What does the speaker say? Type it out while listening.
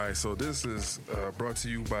All right, so this is brought to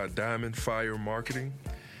you by Diamond Fire Marketing,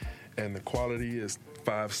 and the quality is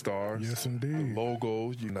 5 stars. Yes, indeed. The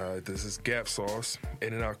logo, this is Gap Sauce.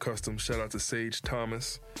 In-N-Out Custom. Shout out to Sage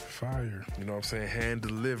Thomas. Fire. You know what I'm saying? Hand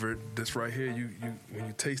delivered. This right here, you when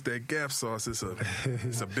you taste that Gap Sauce, it's a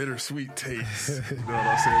bittersweet taste. You know what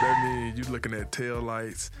I'm saying? That means you looking at tail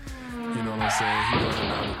lights. You know what I'm saying? He running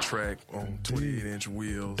down the track on 28-inch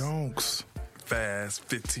wheels. Donks. Fast,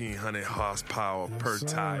 1,500 horsepower per sir.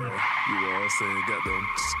 tire. You know what I'm saying? Got them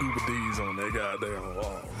scuba D's on that goddamn.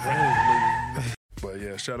 But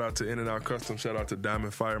yeah, shout out to In-N-Out Custom. Shout out to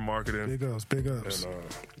Diamond Fire Marketing. Big ups. And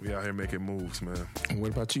we out here making moves, man. And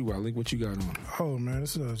what about you, Wally? What you got on? Oh, man,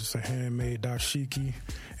 this is just a handmade dashiki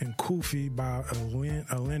and kufi by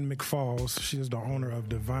Ellen McFalls. She is the owner of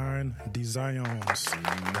Divine Designs,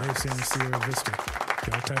 based in Sierra Vista.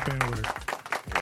 Y'all tap in with her.